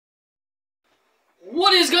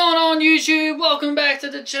What is going on, YouTube? Welcome back to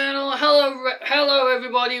the channel. Hello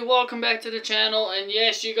everybody, welcome back to the channel. And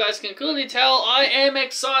yes, you guys can clearly tell I am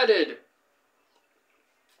excited,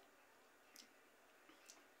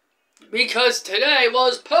 because today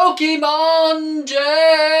was Pokemon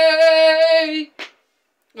Day,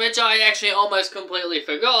 which I actually almost completely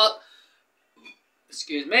forgot.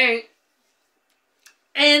 Excuse me.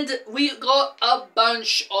 And we got a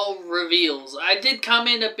bunch of reveals. I did come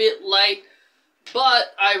in a bit late,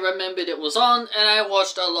 but I remembered it was on, and I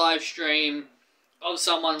watched a live stream of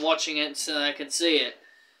someone watching it so I could see it.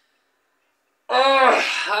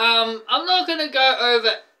 I'm not gonna go over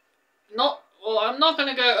I'm not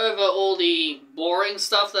gonna go over all the boring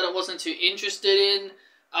stuff that I wasn't too interested in.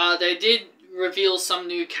 They did reveal some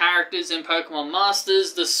new characters in Pokemon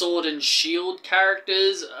Masters, the Sword and Shield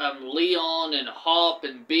characters, Leon and Hop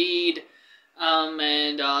and Bede.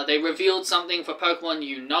 They revealed something for Pokemon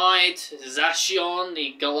Unite. Zacian,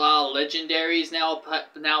 the Galar Legendary, is now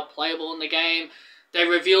playable in the game. They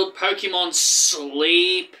revealed Pokemon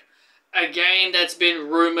Sleep, a game that's been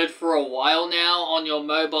rumored for a while now on your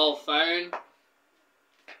mobile phone.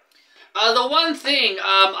 The one thing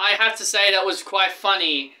I have to say that was quite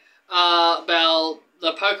funny about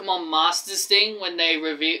the Pokemon Masters thing, when they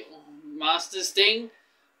reveal Masters thing,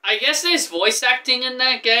 I guess there's voice acting in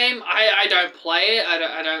that game. I don't play it. I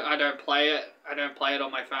don't play it. I don't play it on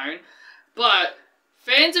my phone. But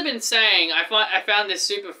fans have been saying, I found this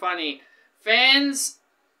super funny. Fans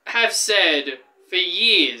have said for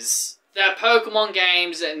years that Pokemon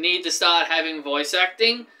games need to start having voice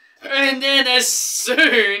acting. And then as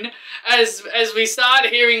soon as we start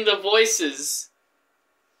hearing the voices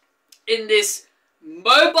in this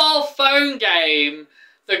mobile phone game,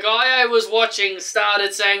 the guy I was watching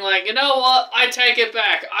started saying, like, you know what, I take it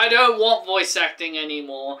back. I don't want voice acting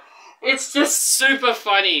anymore. It's just super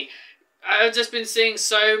funny. I've just been seeing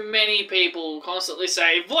so many people constantly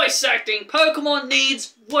say, voice acting, Pokemon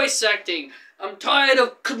needs voice acting. I'm tired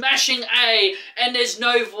of mashing A and there's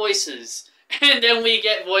no voices. And then we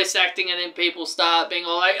get voice acting and then people start being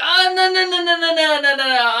all like, oh, no,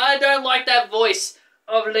 I don't like that voice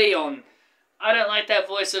of Leon. I don't like that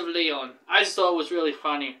voice of Leon. I just thought it was really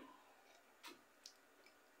funny.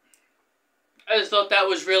 I just thought that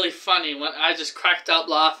was really funny when I just cracked up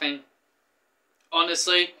laughing.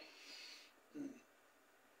 Honestly.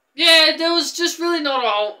 Yeah, there was just really not a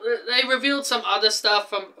whole... They revealed some other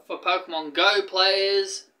stuff for Pokemon Go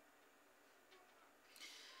players.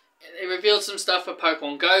 They revealed some stuff for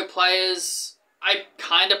Pokemon Go players. I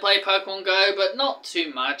kind of play Pokemon Go, but not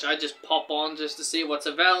too much. I just pop on just to see what's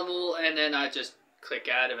available, and then I just click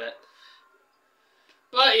out of it.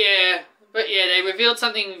 But yeah, they revealed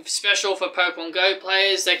something special for Pokemon Go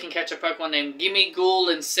players. They can catch a Pokemon named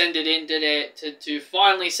Gimmighoul and send it into to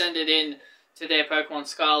finally send it in to their Pokemon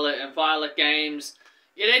Scarlet and Violet games.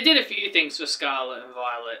 Yeah, they did a few things for Scarlet and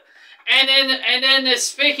Violet. And then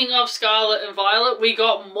speaking of Scarlet and Violet, we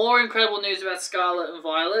got more incredible news about Scarlet and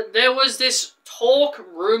Violet. There was this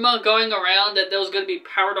rumor going around that there was going to be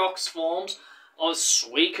paradox forms of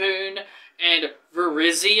Suicune and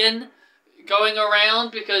Virizion going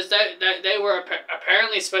around, because they were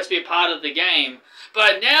apparently supposed to be a part of the game.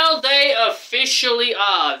 But now they officially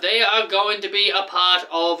are. They are going to be a part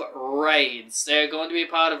of raids. They're going to be a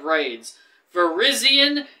part of raids.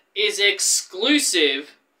 Virizion is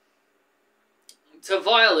exclusive to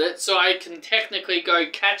Violet, so I can technically go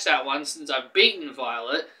catch that one since I've beaten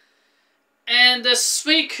Violet. And the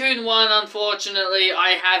Suicune one, unfortunately,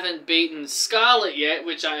 I haven't beaten Scarlet yet,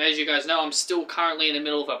 which, as you guys know, I'm still currently in the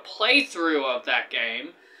middle of a playthrough of that game.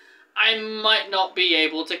 I might not be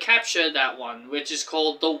able to capture that one, which is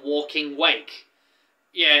called the Walking Wake.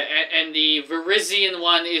 Yeah, and the Virizion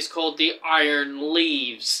one is called the Iron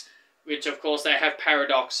Leaves, which, of course, they have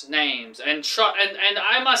paradox names. And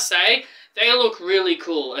I must say, they look really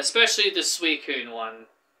cool, especially the Suicune one.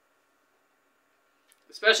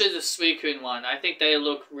 Especially the Suicune one. I think they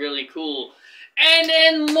look really cool. And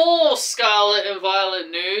then more Scarlet and Violet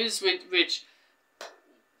news, which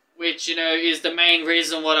you know, is the main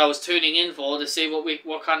reason what I was tuning in for, to see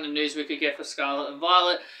what kind of news we could get for Scarlet and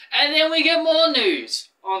Violet. And then we get more news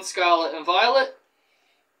on Scarlet and Violet.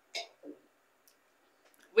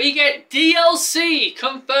 We get DLC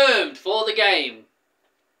confirmed for the game.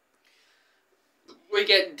 We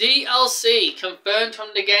get DLC confirmed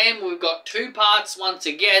from the game. We've got 2 parts once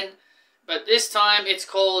again, but this time it's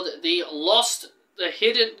called the Lost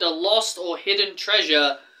or Hidden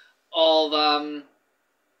Treasure of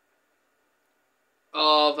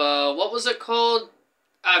what was it called?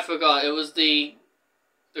 I forgot. It was the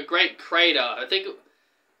Great Crater. I think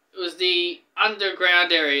It was the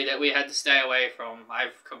underground area that we had to stay away from.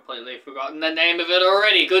 I've completely forgotten the name of it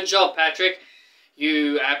already. Good job, Patrick.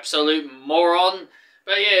 You absolute moron.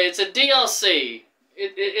 But yeah, it's a DLC.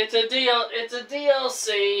 It's a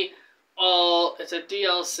DLC. Oh, it's a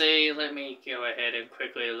DLC. Let me go ahead and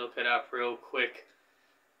quickly look it up real quick.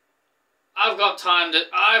 I've got time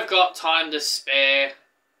to spare.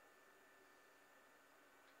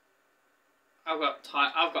 I've got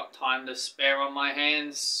time to spare on my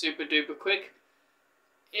hands, super duper quick.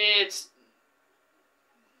 It's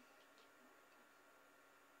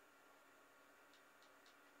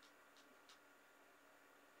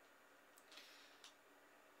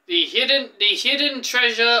the hidden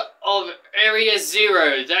treasure of Area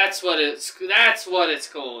Zero. That's what it's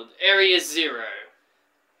called. Area Zero.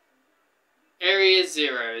 Area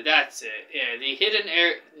Zero. That's it. Yeah, the hidden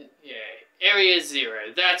area. Yeah, Area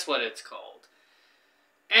Zero. That's what it's called.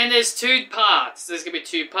 And there's 2 parts. There's gonna be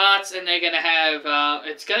 2 parts, and they're gonna have.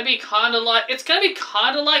 It's gonna be kind of like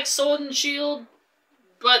Sword and Shield,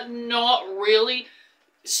 but not really.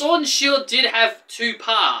 Sword and Shield did have 2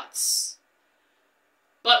 parts,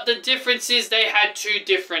 but the difference is they had 2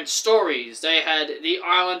 different stories. They had the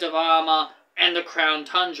Island of Armor and the Crown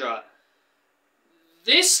Tundra.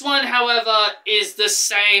 This one, however, is the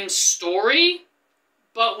same story,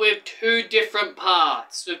 but with 2 different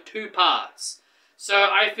parts. So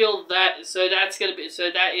I feel that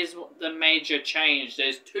that is the major change.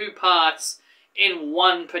 There's 2 parts in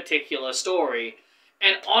one particular story.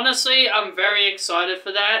 And honestly, I'm very excited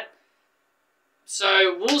for that.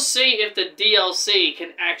 So we'll see if the DLC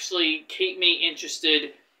can actually keep me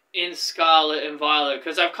interested in Scarlet and Violet,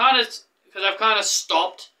 because I've kind of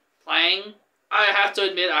stopped playing. I have to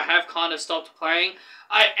admit, I have kind of stopped playing.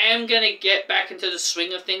 I am gonna get back into the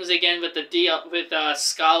swing of things again with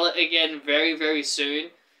Scarlet again very, very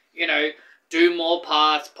soon. You know, do more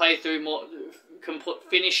parts, play through more,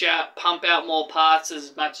 pump out more parts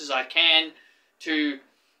as much as I can to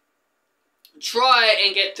try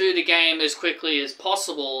and get through the game as quickly as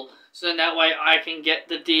possible, so then that way I can get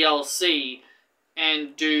the DLC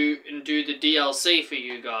and do the DLC for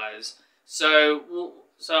you guys. So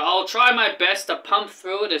I'll try my best to pump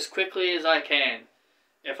through it as quickly as I can.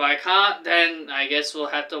 If I can't, then I guess we'll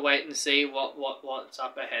have to wait and see what's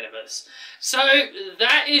up ahead of us. So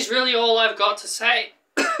that is really all I've got to say.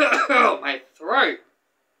 My throat's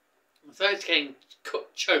getting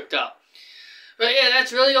choked up. But yeah,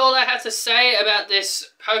 that's really all I have to say about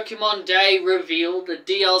this Pokemon Day reveal, the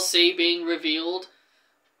DLC being revealed.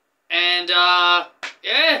 And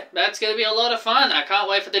yeah, that's going to be a lot of fun. I can't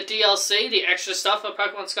wait for the DLC, the extra stuff for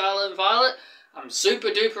Pokemon Scarlet and Violet. I'm super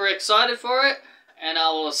duper excited for it. And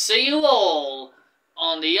I will see you all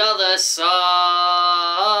on the other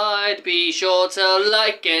side. Be sure to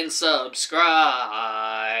like and subscribe.